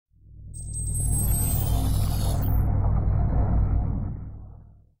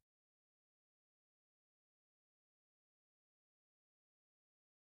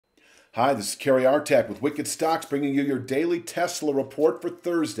Hi, this is Kerry Artak with Wicked Stocks, bringing you your daily Tesla report for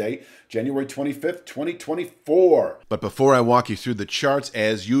Thursday, January 25th, 2024. But before I walk you through the charts,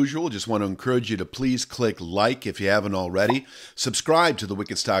 as usual, just want to encourage you to please click like if you haven't already, subscribe to the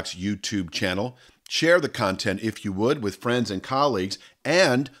Wicked Stocks YouTube channel, share the content if you would with friends and colleagues,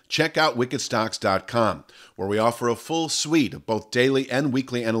 and check out wickedstocks.com, where we offer a full suite of both daily and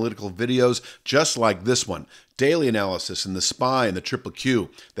weekly analytical videos just like this one. Daily analysis in the SPY and the Triple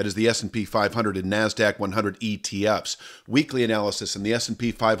Q, that is the S&P 500 and NASDAQ 100 ETFs. Weekly analysis in the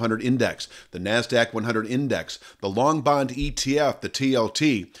S&P 500 Index, the NASDAQ 100 Index, the Long Bond ETF, the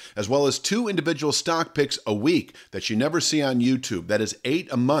TLT, as well as 2 individual stock picks a week that you never see on YouTube. That is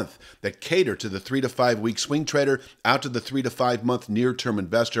 8 a month that cater to the 3 to 5 week swing trader out to the 3 to 5 month near-term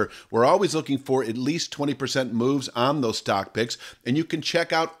investor. We're always looking for at least 20% moves on those stock picks, and you can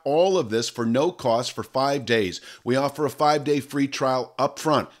check out all of this for no cost for 5 days. We offer a 5-day free trial up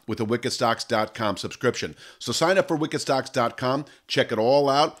front with a wickedstocks.com subscription. So sign up for wickedstocks.com, check it all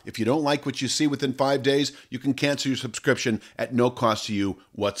out. If you don't like what you see within 5 days, you can cancel your subscription at no cost to you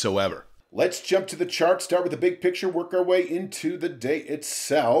whatsoever. Let's jump to the chart, start with the big picture, work our way into the day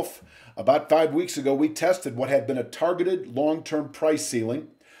itself. About 5 weeks ago, we tested what had been a targeted long-term price ceiling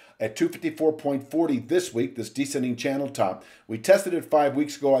at 254.40 this week, this descending channel top. We tested it 5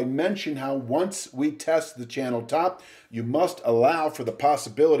 weeks ago. I mentioned how once we test the channel top, you must allow for the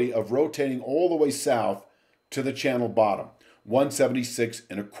possibility of rotating all the way south to the channel bottom,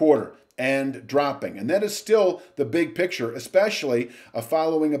 176.25. And dropping. And that is still the big picture, especially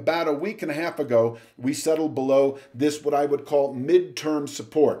following about a week and a half ago, we settled below this, what I would call midterm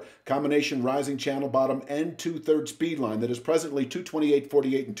support, combination rising channel bottom and 2/3 speed line that is presently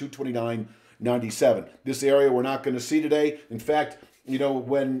 228.48 and 229.97. This area we're not going to see today. In fact,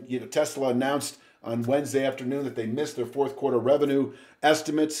 when Tesla announced on Wednesday afternoon that they missed their fourth quarter revenue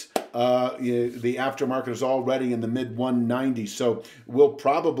estimates, the aftermarket is already in the mid-190s. So we'll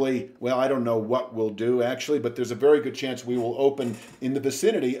probably, I don't know what we'll do actually, but there's a very good chance we will open in the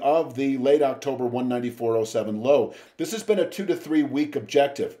vicinity of the late October 194.07 low. This has been a 2 to 3 week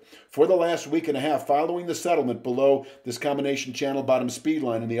objective. For the last week and a half, following the settlement below this combination channel bottom speed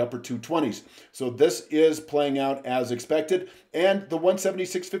line in the upper 220s. So this is playing out as expected. And the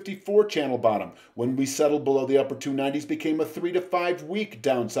 176.54 channel bottom, when we settled below the upper 290s, became a 3 to 5 week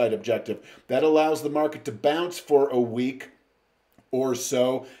downside objective. That allows the market to bounce for a week or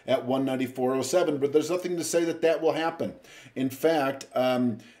so at 194.07, but there's nothing to say that that will happen. In fact,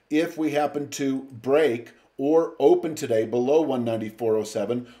 if we happen to break or open today below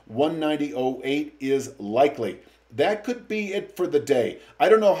 194.07, 190.08 is likely. That could be it for the day. I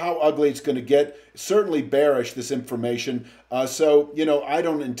don't know how ugly it's going to get. Certainly bearish, this information. So, I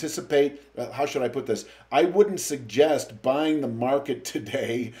don't anticipate, how should I put this? I wouldn't suggest buying the market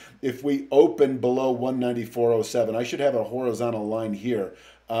today if we open below 194.07. I should have a horizontal line here,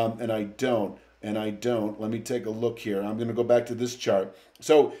 and I don't. Let me take a look here. I'm going to go back to this chart.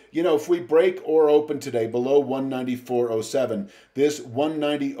 So, if we break or open today below 194.07, this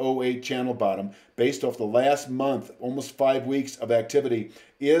 190.08 channel bottom, based off the last month, almost 5 weeks of activity,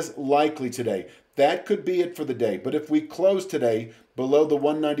 is likely today. That could be it for the day. But if we close today below the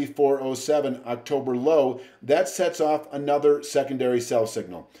 194.07 October low, that sets off another secondary sell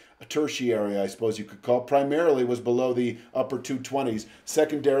signal. A tertiary, I suppose you could call, primarily was below the upper 220s.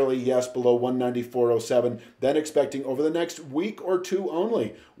 Secondarily, yes, below 194.07. Then expecting over the next week or two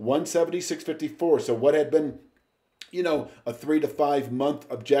only, 176.54. So what had been, a 3 to 5 month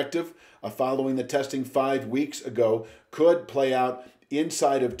objective following the testing 5 weeks ago could play out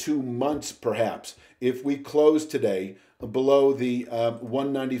inside of 2 months, perhaps, if we close today below the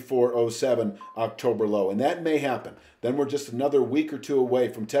 194.07 October low. And that may happen. Then we're just another week or two away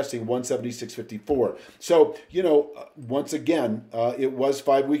from testing 176.54. So, once again, it was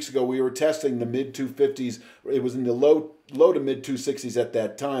 5 weeks ago we were testing the mid-250s. It was in the low to mid-260s at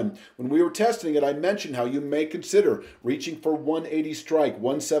that time. When we were testing it, I mentioned how you may consider reaching for 180 strike,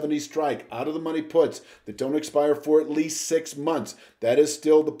 170 strike, out of the money puts that don't expire for at least 6 months. That is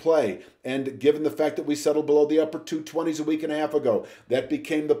still the play. And given the fact that we settled below the upper 220s a week and a half ago, that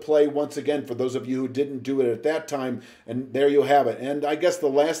became the play once again for those of you who didn't do it at that time. And there you have it. And I guess the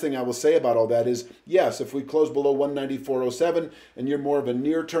last thing I will say about all that is, yes, if we close below 194.07 and you're more of a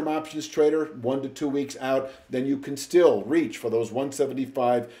near-term options trader, 1 to 2 weeks out, then you can still reach for those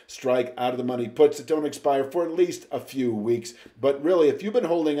 175 strike out of the money puts that don't expire for at least a few weeks. But really, if you've been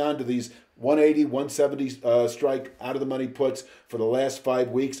holding on to these 180, 170 strike out of the money puts for the last 5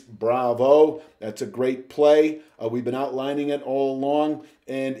 weeks, bravo. That's a great play. We've been outlining it all along.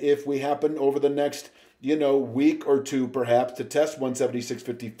 And if we happen over the next week or two perhaps to test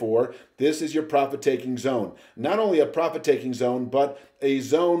 176.54. This is your profit-taking zone. Not only a profit-taking zone, but a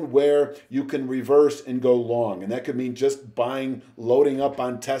zone where you can reverse and go long. And that could mean just buying, loading up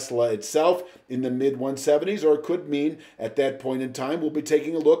on Tesla itself in the mid-170s, or it could mean at that point in time, we'll be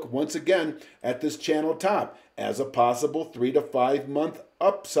taking a look once again at this channel top as a possible 3 to 5 month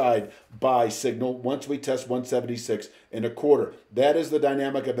upside buy signal once we test 176.25. That is the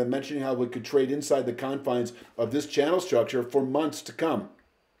dynamic I've been mentioning, how we could trade inside the confines of this channel structure for months to come.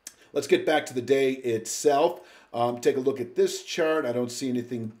 Let's get back to the day itself. Take a look at this chart. I don't see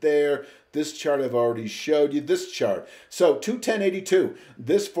anything there. This chart I've already showed you. This chart. So 210.82,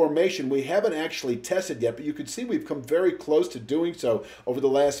 this formation we haven't actually tested yet, but you can see we've come very close to doing so over the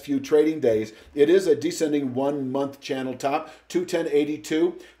last few trading days. It is a descending 1 month channel top.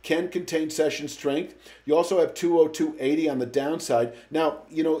 210.82 can contain session strength. You also have 202.80 on the downside. Now,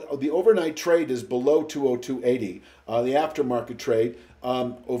 the overnight trade is below 202.80. The aftermarket trade,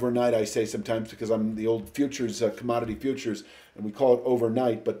 overnight I say sometimes because I'm the old futures, commodity futures, and we call it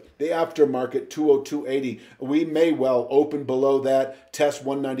overnight, but the aftermarket 202.80, we may well open below that, test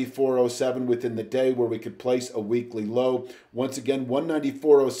 194.07 within the day where we could place a weekly low. Once again,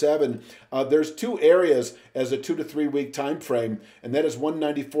 194.07, there's two areas as a 2 to 3 week time frame, and that is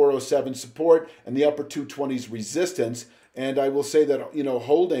 194.07 support and the upper 220s resistance. And I will say that,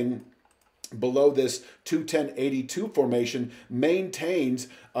 holding below this 210.82 formation maintains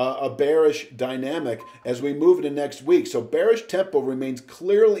a bearish dynamic as we move into next week. So bearish tempo remains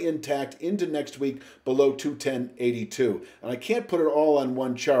clearly intact into next week below 210.82. And I can't put it all on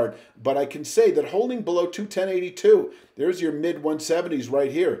one chart, but I can say that holding below 210.82, there's your mid-170s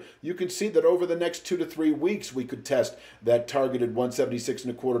right here. You can see that over the next 2 to 3 weeks, we could test that targeted 176.25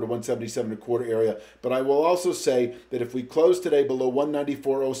 to 177.25 area. But I will also say that if we close today below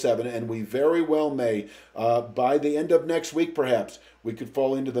 194.07, and we very well may, by the end of next week perhaps, we could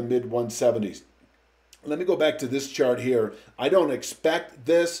fall into the mid-170s. Let me go back to this chart here. I don't expect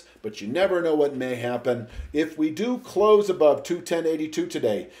this, but you never know what may happen. If we do close above 210.82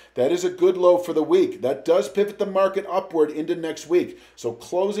 today, that is a good low for the week. That does pivot the market upward into next week. So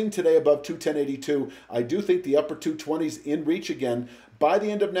closing today above 210.82, I do think the upper 220s in reach again by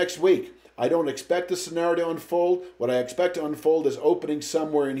the end of next week. I don't expect the scenario to unfold. What I expect to unfold is opening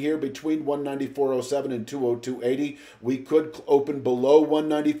somewhere in here between 194.07 and 202.80. We could open below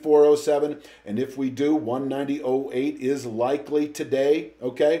 194.07, and if we do, 190.08 is likely today,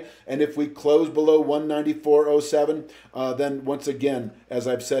 okay? And if we close below 194.07, then once again, as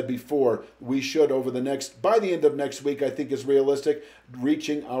I've said before, we should by the end of next week, I think is realistic,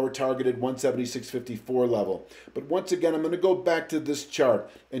 reaching our targeted 176.54 level. But once again, I'm going to go back to this chart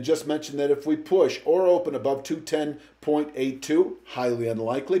and just mention that if we push or open above 210.82, highly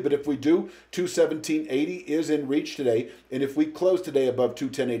unlikely, but if we do, 217.80 is in reach today. And if we close today above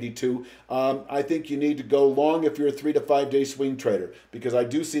 210.82, I think you need to go long if you're a 3 to 5 day swing trader, because I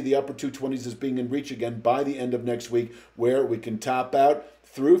do see the upper 220s as being in reach again by the end of next week, where we can top out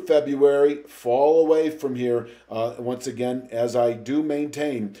through February, fall away from here, once again, as I do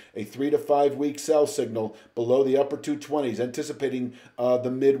maintain a 3 to 5 week sell signal below the upper 220s, anticipating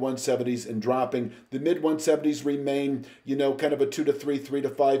the mid-170s and dropping. The mid-170s remain, kind of a 2 to 3, 3 to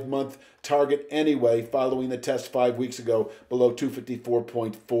 5 month target anyway, following the test 5 weeks ago below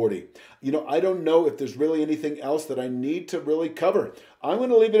 254.40. I don't know if there's really anything else that I need to really cover. I'm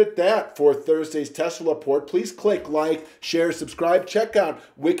going to leave it at that for Thursday's Tesla report. Please click like, share, subscribe. Check out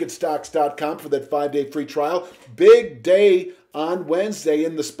wickedstocks.com for that 5-day free trial. Big day on Wednesday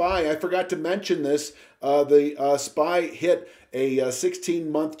in the SPY. I forgot to mention this. The SPY hit a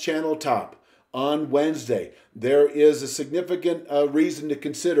 16-month channel top on Wednesday. There is a significant reason to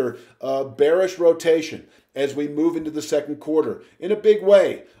consider bearish rotation as we move into the second quarter in a big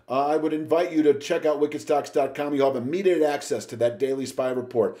way. I would invite you to check out wickedstocks.com. You'll have immediate access to that daily SPY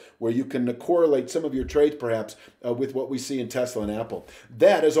report where you can correlate some of your trades perhaps with what we see in Tesla and Apple.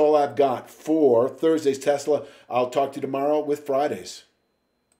 That is all I've got for Thursday's Tesla. I'll talk to you tomorrow with Fridays.